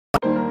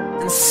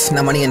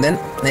நான் மணிகண்டன்.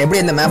 நான் எப்படி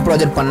இந்த மேப்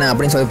ப்ராஜெக்ட் பண்ணேன்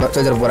அப்படின்னு சொல்லி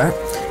போகிறேன்.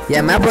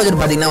 என் மேப் ப்ராஜெக்ட்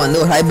பார்த்திங்கன்னா வந்து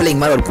ஒரு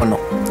ஹைப்பர்லிங்க் மாதிரி ஒர்க்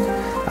பண்ணோம்.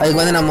 அதுக்கு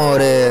வந்து நம்ம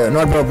ஒரு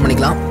நோட் ப்ராப்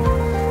பண்ணிக்கலாம்.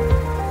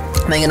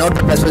 நான் இங்கே நோட்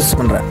ப்ளஸ் யூஸ்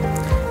பண்ணுறேன்.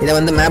 இதை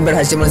வந்து மேப்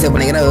HTML சேவ்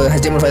பண்ணிக்கிறேன். ஒரு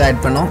HTML ஃபைல்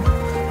ஆட் பண்ணோம்.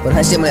 ஒரு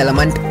HTML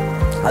எலமெண்ட்,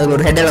 அதுக்கு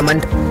ஒரு ஹெட்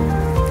எலமெண்ட்,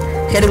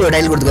 ஹெட்டுக்கு ஒரு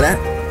டைட்டில் கொடுத்துக்கிறேன்,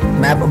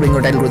 மேப் அப்படிங்கிற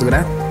ஒரு டைட்டில்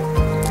கொடுத்துக்கிறேன்.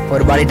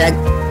 ஒரு பாடி டேக்,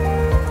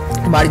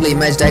 பாடிக்குள்ள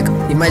இமேஜ் டேக்,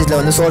 இமேஜில்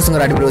வந்து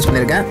சோர்ஸுங்கிற ஆட்ரிபியூட் யூஸ்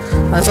பண்ணியிருக்கேன்.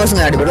 அந்த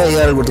சோர்ஸுங்கிற ஆட்ரிபியூட்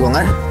URL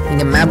கொடுத்துக்கோங்க.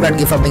 இங்கே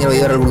map.gif அப்படிங்கிற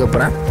URL கொடுக்க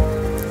போகிறேன்.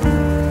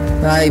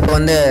 இப்போ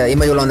வந்து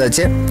இமேஜ் உள்ள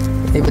வந்துச்சு.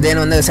 இப்போ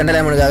தேன் வந்து சென்டர்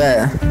எலமெண்ட்டுக்காக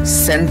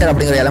சென்டர்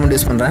அப்படிங்கிற எலமெண்ட்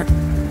யூஸ் பண்ணுறேன்.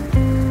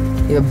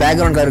 இப்போ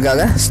பேக்ரவுண்ட்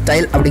கலருக்காக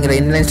ஸ்டைல் அப்படிங்கிற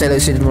இன்லைன்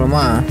ஸ்டைல் ஷீட்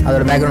மூலமாக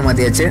அதோட பேக்ரவுண்ட்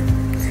மாற்றியாச்சு.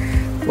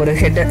 ஒரு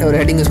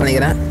ஹெட்டிங் யூஸ்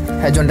பண்ணிக்கிறேன்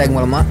H1 டேக்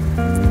மூலமாக.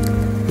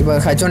 இப்போ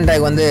H1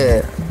 டேக் வந்து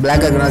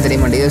பிளாக் கலர்னால் தெரிய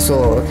மாட்டேங்குது. ஸோ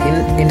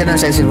இன்டர்னல்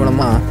ஸ்டைல் ஷீட்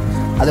மூலமாக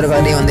அதோட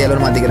கலரையும் வந்து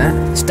எல்லோரும் மாற்றிக்கிறேன்.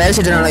 ஸ்டைல்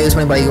ஷீட்டை நல்லா யூஸ்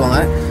பண்ணி படிக்குவாங்க,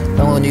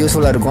 அவங்க கொஞ்சம்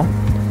யூஸ்ஃபுல்லாக இருக்கும்.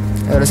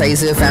 ஒரு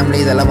சைஸு, ஃபேமிலி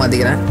இதெல்லாம்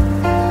மாற்றிக்கிறேன்.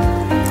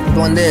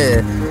 இப்போ வந்து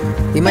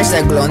இமேஜ்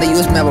டேக்குள்ளே வந்து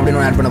யூஸ் மேப்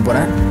அப்படின்னு ஆட் பண்ண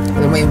போகிறேன்.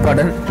 இது ரொம்ப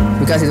இம்பார்ட்டன்ட்.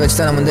 பிகாஸ் இது வச்சு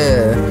தான் நம்ம வந்து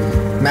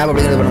மேப்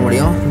அப்படிங்கிறது பண்ண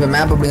முடியும். இப்போ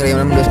மேப் அப்படிங்கிற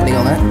எலமெண்ட் யூஸ்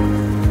பண்ணிக்கோங்க.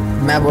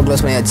 மேப் ஒரு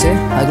க்ளோஸ் பண்ணியாச்சு.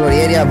 அதுக்கு ஒரு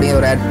ஏரியா அப்படிங்கிற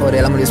ஒரு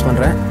எலமெண்ட் யூஸ்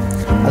பண்ணுறேன்.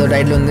 அதோட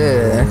டைட்டில் வந்து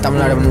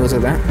தமிழ்நாடு அப்படின்னு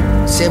கொடுத்துருக்கேன்.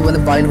 ஷேப்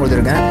வந்து பாலின்னு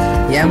கொடுத்துருக்கேன்.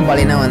 ஏன்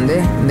பாலினா வந்து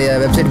இந்த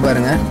வெப்சைட்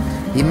பாருங்கள்,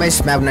 இமேஜ்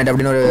மேப் நெட்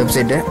அப்படின்னு ஒரு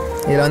வெப்சைட்டு.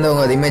 இதில் வந்து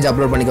உங்கள் இமேஜ்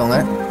அப்லோட் பண்ணிக்கோங்க.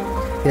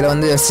 இதில்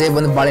வந்து ஷேப்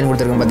வந்து பாலின்னு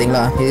கொடுத்துருக்கேன்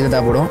பார்த்தீங்களா, இதில்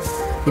தான் போடும்.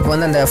 இப்போ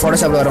வந்து அந்த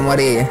ஃபோட்டோஷாப்பில் வர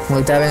மாதிரி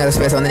உங்களுக்கு தேவையான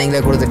ஸ்பேஸ் வந்து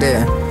நீங்களே கொடுத்துட்டு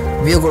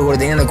வியூ கோட்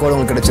கொடுத்தீங்கன்னா அந்த கோடு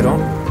உங்களுக்கு கிடச்சிரும்.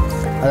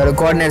 அதோட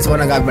கோஆர்டினேட்ஸ் கூட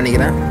நான் காப்பி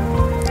பண்ணிக்கிறேன்,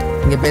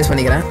 இங்கே பேஸ்ட்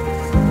பண்ணிக்கிறேன்.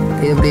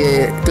 இது இப்படி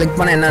கிளிக்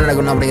பண்ணால் என்ன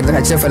நடக்கணும் அப்படிங்கிறது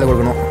HTML ஃபைலில்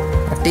கொடுக்கணும்.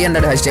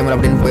 T100 HTML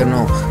அப்படின்னு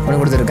போயிடணும்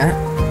அப்படின்னு கொடுத்துருக்கேன்.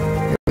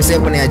 இப்போ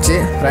சேவ் பண்ணியாச்சு,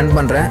 ரன்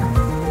பண்ணுறேன்.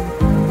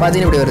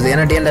 பார்த்தீங்கன்னா இப்படி வருது.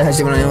 ஏன்னா T100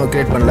 HTML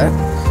க்ரியேட் பண்ணல,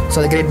 ஸோ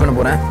அதை க்ரியேட் பண்ண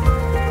போகிறேன்.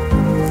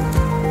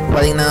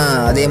 பார்த்தீங்கன்னா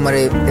அதே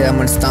மாதிரி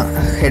எலமெண்ட்ஸ் தான்,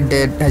 ஹெட்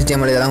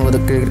HTML இதெல்லாம்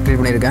வந்து க்ரியேட்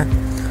பண்ணியிருக்கேன்.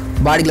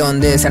 பாடியில்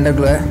வந்து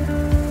சென்டருக்குள்ளே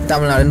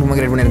தமிழ்நாடுன்னு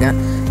க்ரியேட் பண்ணியிருக்கேன்.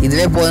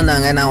 இதுவே போதும்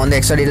நான் வந்து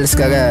எக்ஸ்ட்ரா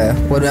டீட்டெயில்ஸ்க்காக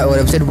ஒரு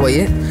வெப்சைட் போய்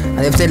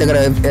அந்த வெப்சைட்டில்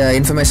இருக்கிற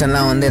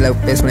இன்ஃபர்மேஷன்லாம் வந்து இதில்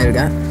பேஸ்ட்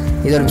பண்ணியிருக்கேன்.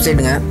 இது ஒரு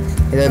வெப்சைட்டுங்க.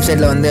 இந்த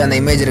வெப்சைட்டில் வந்து அந்த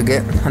இமேஜ் இருக்குது.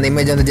 அந்த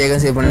இமேஜ் வந்து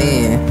ஜேகன் சேவ் பண்ணி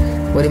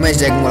ஒரு இமேஜ்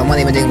டேக் மூலமாக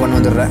அந்த இமேஜ் கொண்டு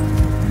வந்துடுறேன்.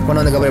 கொண்டு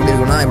வந்ததுக்கப்புறம் எப்படி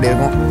இருக்குன்னா இப்படி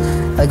இருக்கும்.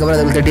 அதுக்கப்புறம்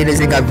அதுக்கு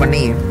டீட்டெயில்ஸையும் காப்பி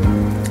பண்ணி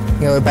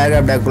இங்கே ஒரு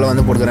பேராகிராஃப் டேக்குள்ளே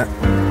வந்து போட்டுக்கிறேன்.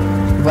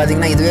 இப்போ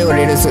பார்த்தீங்கன்னா இதுவே ஒரு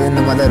டீட்டெயில்ஸ்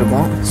இந்த மாதிரி தான்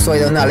இருக்கும். ஸோ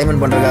இதை வந்து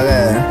அலைன்மெண்ட் பண்ணுறதுக்காக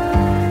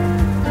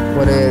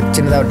ஒரு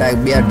சின்னதாக take,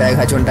 BR take,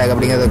 H1 take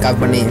அப்படிங்கிறத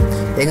காப்பி பண்ணி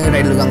எங்கே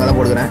டைட்டில் இருக்கும் அங்கெல்லாம்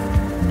போட்டுக்கிறேன்.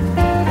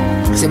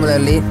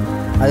 சிமிலர்லி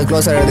அது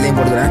க்ளோஸர் இடத்துலையும்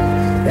போட்டுக்கிறேன்.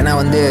 ஏன்னா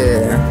வந்து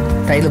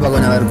டைட்டில்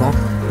பார்க்க நல்லாயிருக்கும்.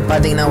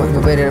 பார்த்தீங்கன்னா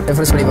இப்போ போய்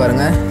ரெஃபரன்ஸ் பண்ணி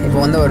பாருங்கள். இப்போ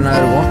வந்து ஒரு நல்லா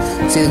இருக்கும்.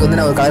 ஸோ இதுக்கு வந்து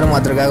நான் ஒரு கலர்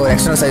மாற்றுறதுக்காக ஒரு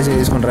எக்ஸ்டர்னல் சைஸ்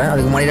யூஸ் பண்ணுறேன்.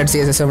 அதுக்கு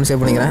money.css அப்படின்னு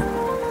சேவ் பண்ணிக்கிறேன்.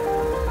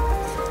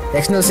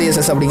 எக்ஸ்டர்னல்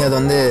CSS அப்படிங்கிறது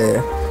வந்து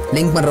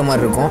லிங்க் பண்ணுற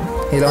மாதிரி இருக்கும்.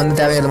 இதில் வந்து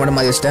தேவையானது மட்டும்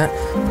மாற்றி வச்சுட்டேன்.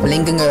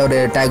 லிங்க்குங்கிற ஒரு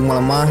டேக்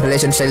மூலமாக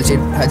ரிலேஷன் ஸ்டைல்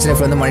ஷீட் HRF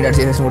வந்து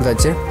money.css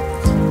கொடுத்தாச்சு.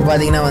 இப்போ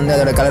பார்த்தீங்கன்னா வந்து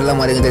அதோட கலர்லாம்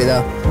மாறிங்க தெரியுதா.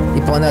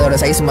 இப்போ வந்து அதோட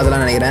சைஸ்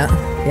மாற்றலாம் நினைக்கிறேன்.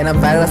 ஏன்னா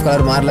பேராகிராஃப்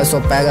கலர் மாறல, ஸோ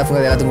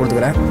பேராகிராஃப்ங்கிறது எல்லாத்துக்கும்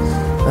கொடுத்துக்கிறேன்.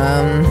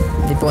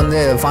 இப்போ வந்து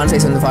ஃபாண்ட்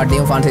சைஸ் வந்து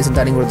 40யும் ஃபாண்ட் சைஸ்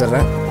 30யும்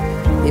கொடுத்துட்றேன்.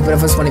 இப்போ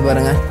ரெஃபர்ஸ் பண்ணி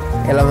பாருங்கள்,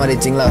 எல்லாம்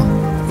மாறிடுச்சிங்களா.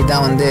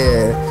 இதுதான் வந்து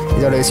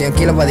இதோட விஷயம்.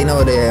 கீழே பார்த்தீங்கன்னா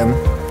ஒரு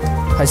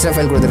HRF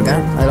ஃபைல்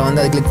கொடுத்துருக்கேன். அதில்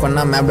வந்து அது கிளிக்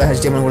பண்ணால்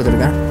map.html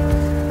கொடுத்துருக்கேன்.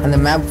 அந்த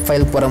மேப்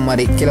ஃபைல் போகிற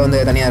மாதிரி கீழே வந்து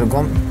தனியாக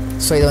இருக்கும்.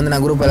 ஸோ இதை வந்து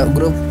நான்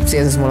குரூப்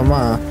CSS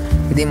மூலமாக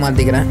இதையும்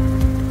மாற்றிக்கிறேன்.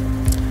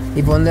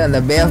 இப்போ வந்து அந்த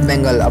பே ஆஃப்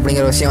பெங்கால்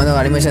அப்படிங்கிற விஷயம் வந்து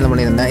அனிமேஷனில்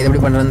பண்ணியிருந்தேன். இது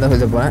எப்படி பண்ணுறதுன்னு தான்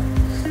சொல்லி போகிறேன்.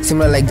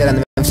 சிம்பிளாக லைக்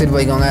அந்த வெப்சைட்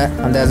போய்க்கோங்க,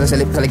 அந்த இதை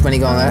செலக்ட்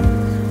பண்ணிக்கோங்க,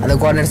 அந்த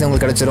கோஆர்டினேட்ஸ்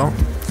உங்களுக்கு கிடச்சிரும்.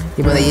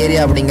 இப்போ அந்த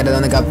ஏரியா அப்படிங்கிறத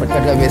வந்து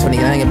கரெக்டாக பேஸ்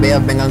பண்ணிக்கிறேன். இங்கே பே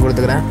ஆஃப் பெங்கால்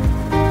கொடுத்துக்கிறேன்.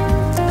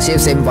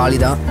 சேம் பாலி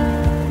தான்.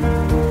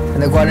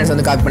 அந்த கோஆர்டினேட்ஸ்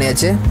வந்து காப்பி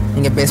பண்ணியாச்சு,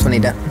 இங்கே பேஸ்ட்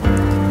பண்ணிட்டேன்.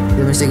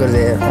 இது மிஸ்டேக்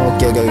வருது.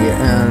 ஓகே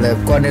அந்த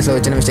கோஆர்டினேட்ஸில்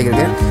ஒரு சின்ன மிஸ்டேக்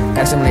இருக்குது,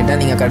 கரெக்ஷன் பண்ணிவிட்டேன்.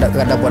 நீங்கள்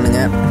கரெக்டாக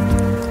பண்ணுங்கள்.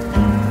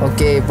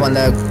 ஓகே, இப்போ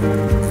அந்த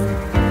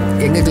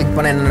எங்கே கிளிக்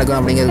பண்ணால் என்ன நடக்கும்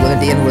அப்படிங்கிறது வந்து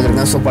TN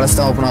கொடுத்துருக்கேன். ஸோ பழசு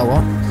தான் ஓப்பன்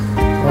ஆகும்.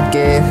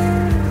 ஓகே,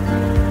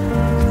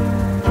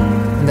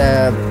 இந்த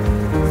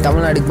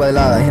தமிழ்நாடுக்கு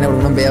பதிலாக என்ன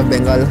கொடுக்கணும், பே ஆஃப்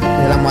பெங்கால்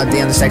இதெல்லாம் மாற்றி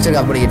அந்த ஸ்ட்ரக்சர்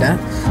காப்பி பண்ணிக்கிட்டேன்.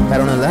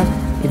 வேறு ஒன்றும் இல்லை.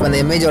 இப்போ அந்த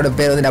இமேஜோட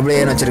பேர் வந்து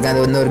WAன்னு வச்சுருக்கேன்.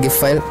 அது வந்து ஒரு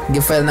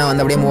கிஃப்ட் ஃபைல்னால்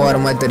வந்து அப்படியே மூவ் ஆகிற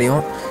மாதிரி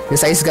தெரியும். இது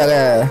சைஸுக்காக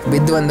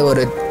வித் வந்து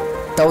ஒரு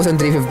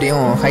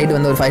 1350யும் ஹைட்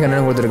வந்து ஒரு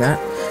 500 கொடுத்துருக்கேன்.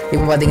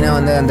 இப்போ பார்த்தீங்கன்னா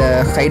வந்து அந்த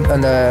ஹைட்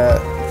அந்த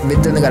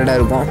வித் வந்து கரெக்டாக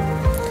இருக்கும்.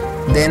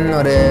 தென்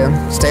ஒரு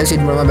ஸ்டைல்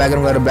ஷீட் மூலமாக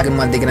பேக்ரவுண்ட் கலர் பிளாக்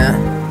மாற்றிக்கிறேன்.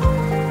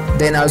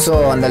 தென் ஆல்சோ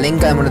அந்த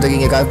லிங்க் மட்டும்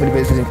இங்கே காப்பி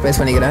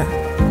பேஸ்ட் பண்ணிக்கிறேன்.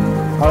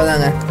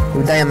 அவ்வளோதாங்க.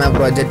 இதுதான் என் மேப்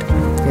ப்ராஜெக்ட்.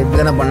 இப்படி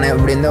தான் நான் பண்ணேன்.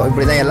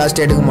 இப்படி தான் எல்லா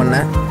ஸ்டேட்டுக்கும்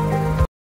பண்ணேன்.